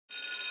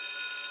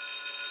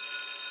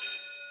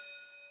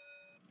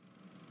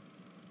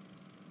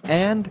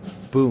And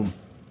boom.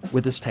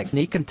 With this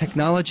technique and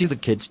technology, the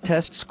kids'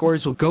 test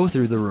scores will go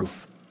through the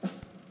roof.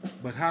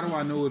 But how do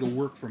I know it'll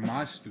work for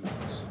my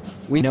students?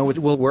 We know it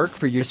will work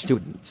for your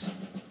students.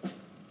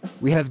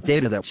 We have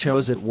data that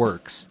shows it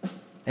works.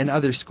 And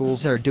other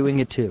schools are doing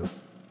it too.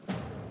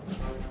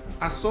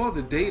 I saw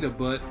the data,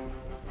 but...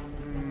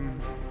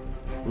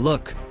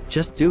 Look,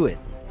 just do it.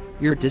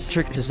 Your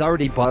district has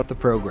already bought the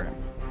program.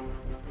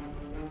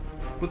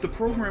 But the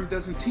program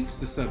doesn't teach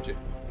the subject.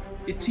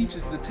 It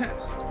teaches the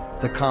test.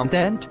 The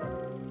content?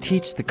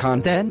 Teach the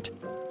content?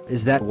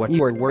 Is that what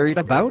you are worried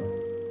about?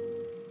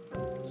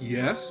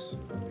 Yes.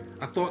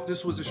 I thought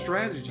this was a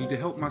strategy to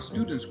help my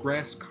students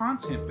grasp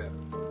content better.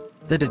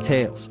 The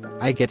details,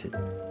 I get it.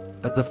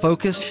 But the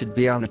focus should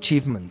be on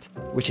achievement,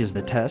 which is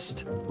the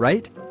test,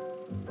 right?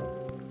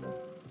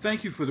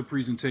 Thank you for the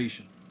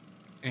presentation.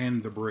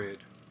 And the bread.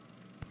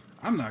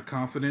 I'm not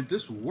confident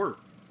this will work.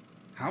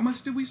 How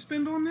much did we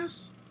spend on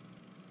this?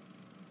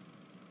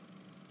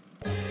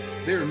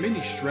 There are many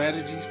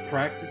strategies,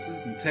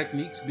 practices, and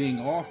techniques being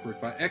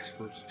offered by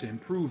experts to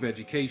improve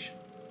education.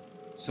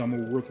 Some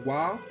are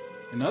worthwhile,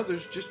 and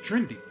others just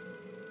trendy.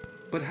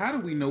 But how do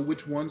we know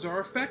which ones are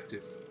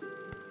effective?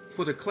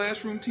 For the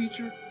classroom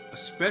teacher,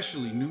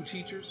 especially new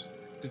teachers,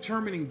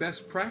 determining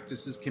best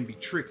practices can be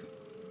tricky.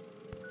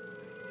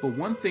 But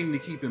one thing to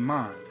keep in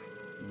mind,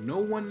 no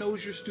one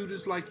knows your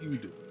students like you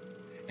do.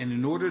 And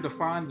in order to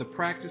find the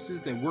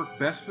practices that work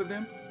best for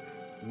them,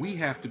 we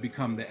have to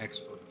become the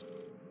experts.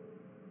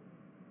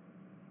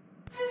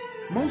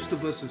 Most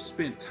of us have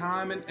spent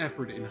time and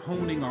effort in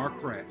honing our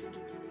craft,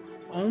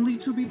 only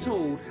to be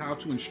told how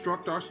to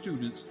instruct our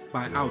students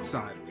by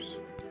outsiders.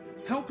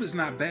 Help is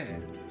not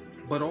bad,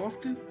 but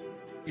often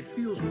it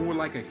feels more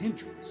like a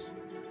hindrance.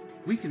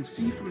 We can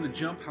see from the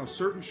jump how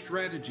certain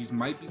strategies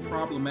might be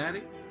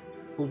problematic,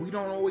 but we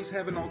don't always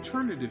have an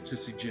alternative to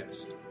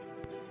suggest.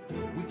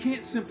 We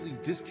can't simply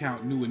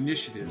discount new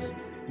initiatives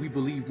we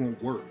believe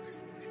won't work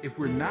if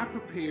we're not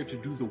prepared to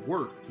do the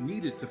work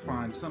needed to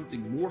find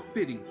something more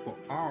fitting for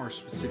our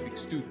specific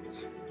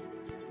students.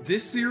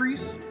 This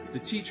series, The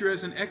Teacher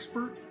as an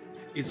Expert,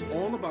 is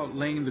all about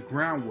laying the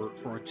groundwork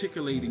for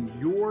articulating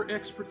your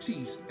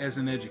expertise as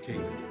an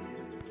educator.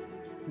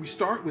 We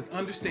start with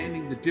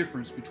understanding the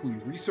difference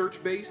between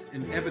research-based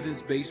and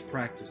evidence-based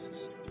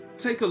practices.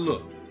 Take a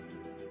look.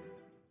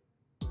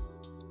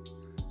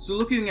 So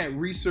looking at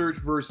research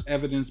versus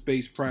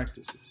evidence-based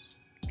practices.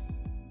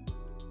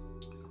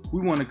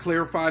 We want to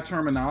clarify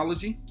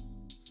terminology.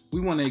 We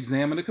want to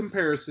examine a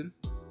comparison,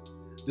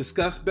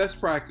 discuss best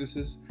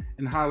practices,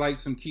 and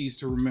highlight some keys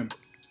to remember.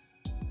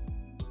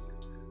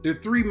 There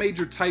are three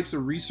major types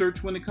of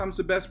research when it comes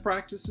to best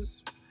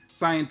practices.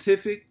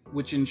 Scientific,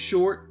 which in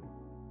short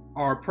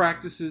are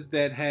practices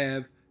that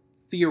have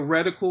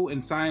theoretical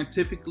and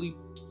scientifically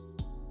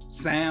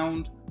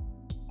sound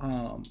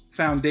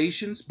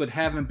foundations but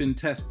haven't been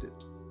tested.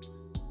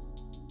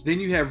 Then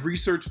you have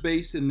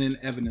research-based and then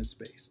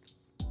evidence-based.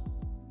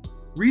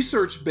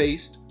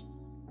 Research-based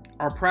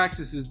are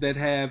practices that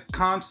have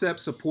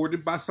concepts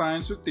supported by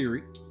science or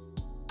theory,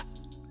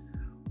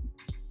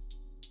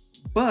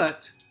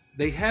 but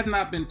they have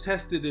not been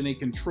tested in a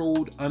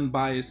controlled,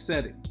 unbiased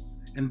setting,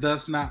 and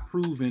thus not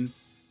proven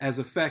as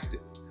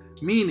effective.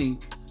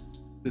 Meaning,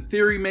 the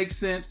theory makes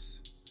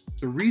sense,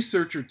 the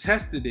researcher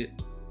tested it,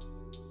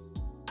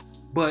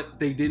 but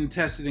they didn't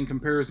test it in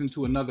comparison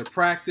to another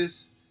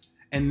practice,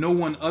 and no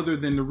one other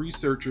than the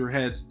researcher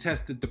has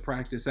tested the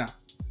practice out.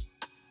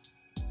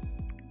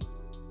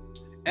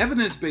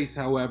 Evidence-based,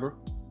 however,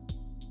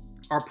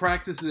 are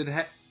practices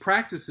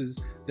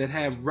that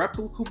have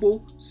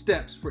replicable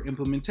steps for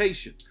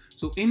implementation.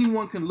 So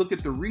anyone can look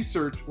at the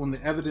research on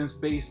the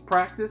evidence-based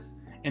practice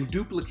and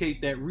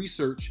duplicate that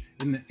research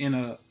in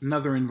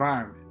another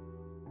environment.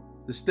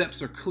 The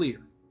steps are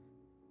clear.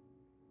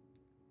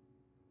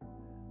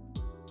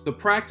 The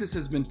practice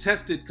has been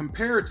tested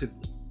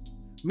comparatively,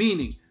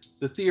 meaning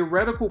the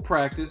theoretical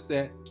practice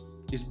that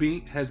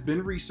has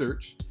been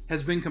researched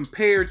has been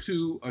compared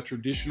to a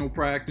traditional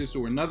practice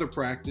or another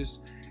practice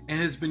and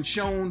has been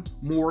shown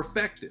more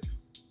effective.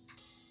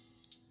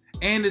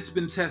 And it's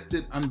been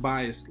tested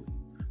unbiasedly.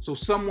 So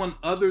someone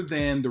other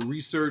than the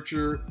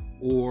researcher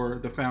or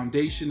the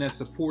foundation that's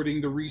supporting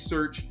the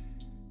research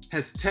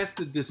has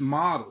tested this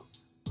model.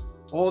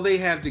 All they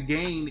have to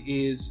gain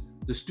is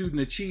the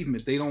student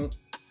achievement. They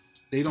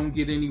don't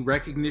get any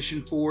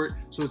recognition for it.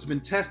 So it's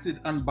been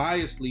tested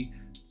unbiasedly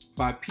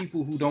by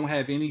people who don't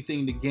have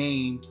anything to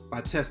gain by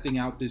testing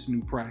out this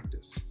new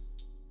practice.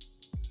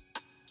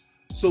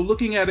 So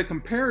looking at a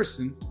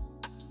comparison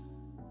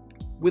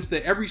with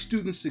the Every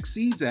Student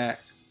Succeeds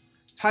Act,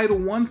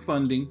 Title I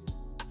funding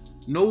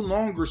no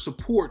longer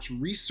supports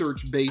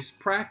research-based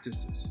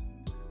practices,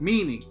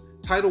 meaning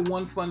Title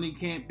I funding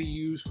can't be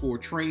used for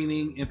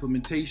training,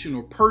 implementation,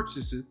 or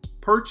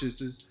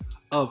purchases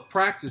of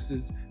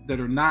practices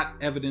that are not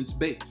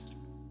evidence-based.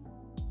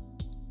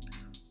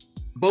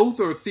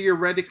 Both are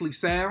theoretically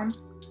sound.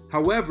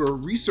 However,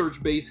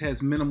 research-based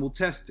has minimal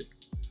testing,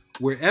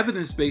 where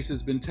evidence-based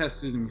has been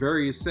tested in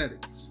various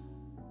settings.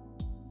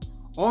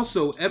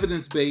 Also,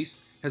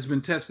 evidence-based has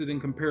been tested in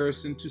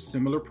comparison to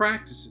similar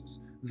practices,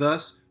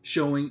 thus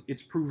showing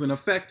its proven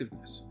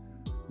effectiveness,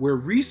 where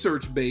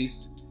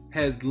research-based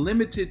has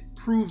limited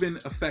proven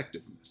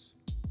effectiveness.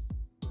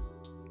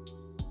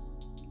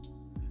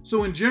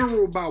 So in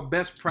general, about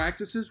best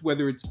practices,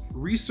 whether it's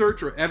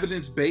research or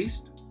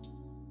evidence-based,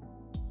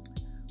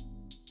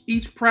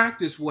 each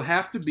practice will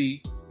have to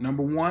be,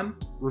 number one,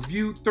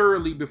 reviewed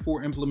thoroughly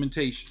before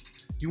implementation.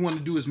 You want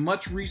to do as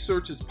much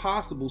research as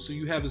possible so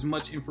you have as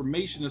much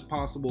information as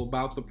possible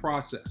about the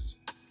process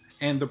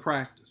and the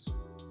practice.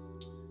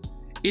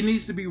 It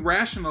needs to be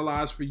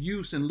rationalized for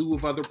use in lieu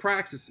of other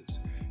practices.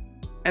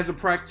 As a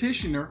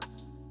practitioner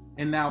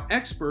and now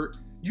expert,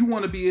 you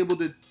want to be able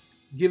to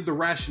give the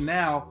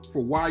rationale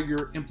for why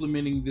you're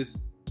implementing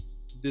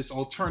this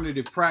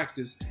alternative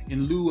practice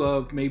in lieu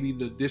of maybe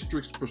the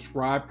district's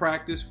prescribed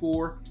practice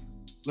for,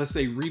 let's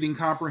say, reading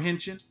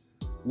comprehension.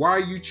 Why are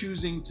you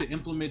choosing to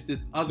implement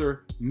this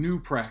other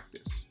new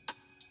practice?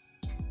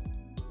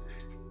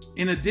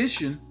 In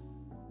addition,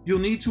 you'll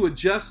need to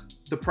adjust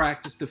the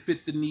practice to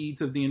fit the needs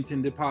of the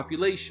intended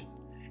population.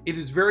 It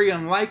is very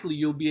unlikely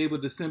you'll be able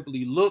to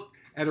simply look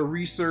at a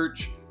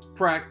research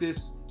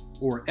practice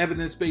or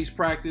evidence-based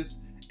practice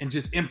and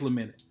just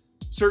implement it.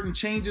 Certain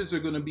changes are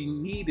going to be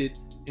needed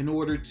in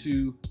order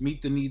to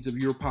meet the needs of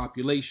your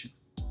population.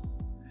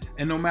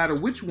 And no matter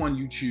which one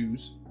you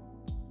choose,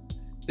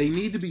 they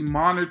need to be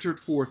monitored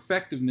for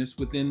effectiveness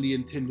within the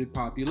intended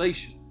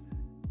population.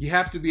 You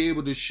have to be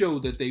able to show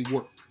that they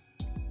work.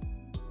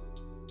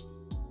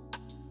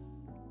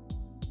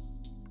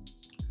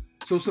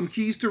 So some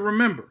keys to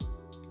remember.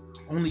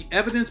 Only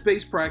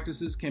evidence-based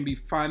practices can be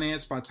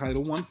financed by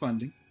Title I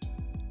funding.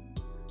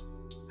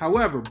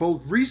 However,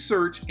 both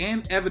research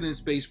and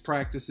evidence-based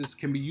practices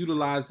can be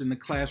utilized in the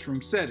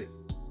classroom setting.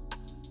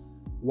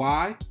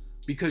 Why?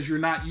 Because you're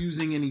not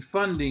using any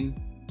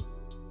funding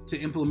to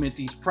implement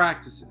these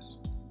practices.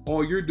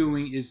 All you're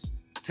doing is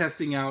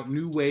testing out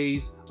new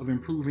ways of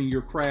improving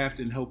your craft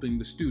and helping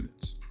the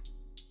students.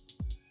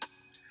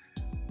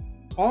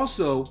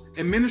 Also,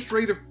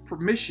 administrative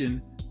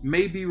permission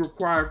may be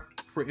required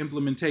for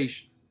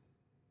implementation.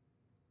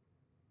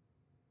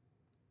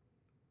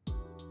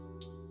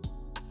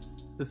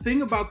 The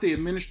thing about the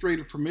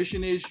administrative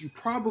permission is you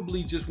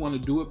probably just want to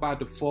do it by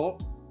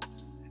default,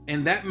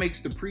 and that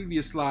makes the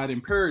previous slide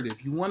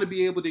imperative. You want to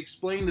be able to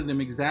explain to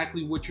them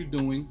exactly what you're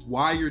doing,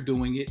 why you're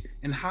doing it,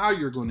 and how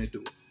you're going to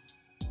do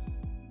it.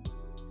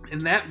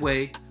 And that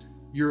way,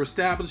 you're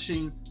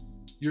establishing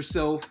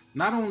yourself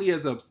not only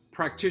as a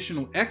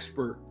practitioner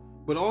expert,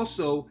 but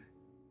also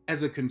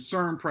as a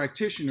concerned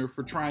practitioner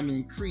for trying to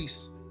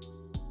increase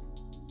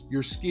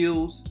your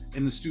skills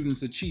and the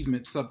student's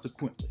achievement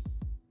subsequently.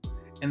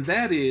 And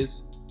that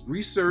is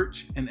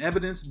research and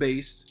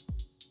evidence-based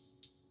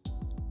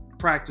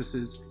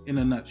practices in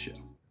a nutshell.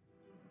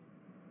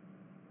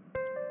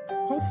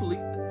 Hopefully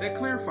that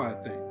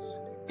clarified things.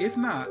 If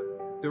not,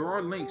 there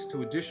are links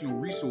to additional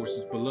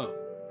resources below.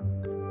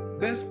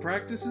 Best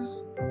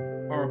practices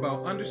are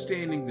about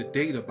understanding the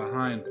data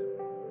behind them.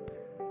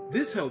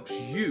 This helps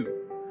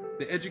you,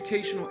 the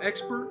educational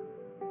expert,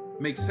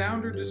 make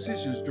sounder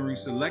decisions during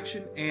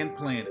selection and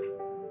planning.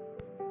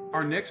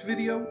 Our next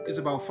video is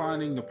about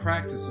finding the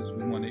practices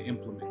we want to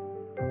implement.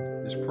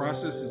 This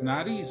process is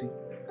not easy,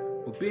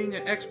 but being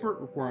an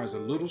expert requires a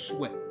little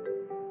sweat.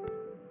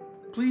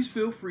 Please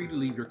feel free to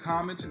leave your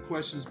comments and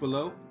questions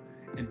below,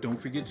 and don't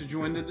forget to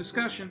join the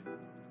discussion.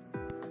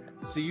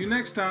 See you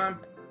next time.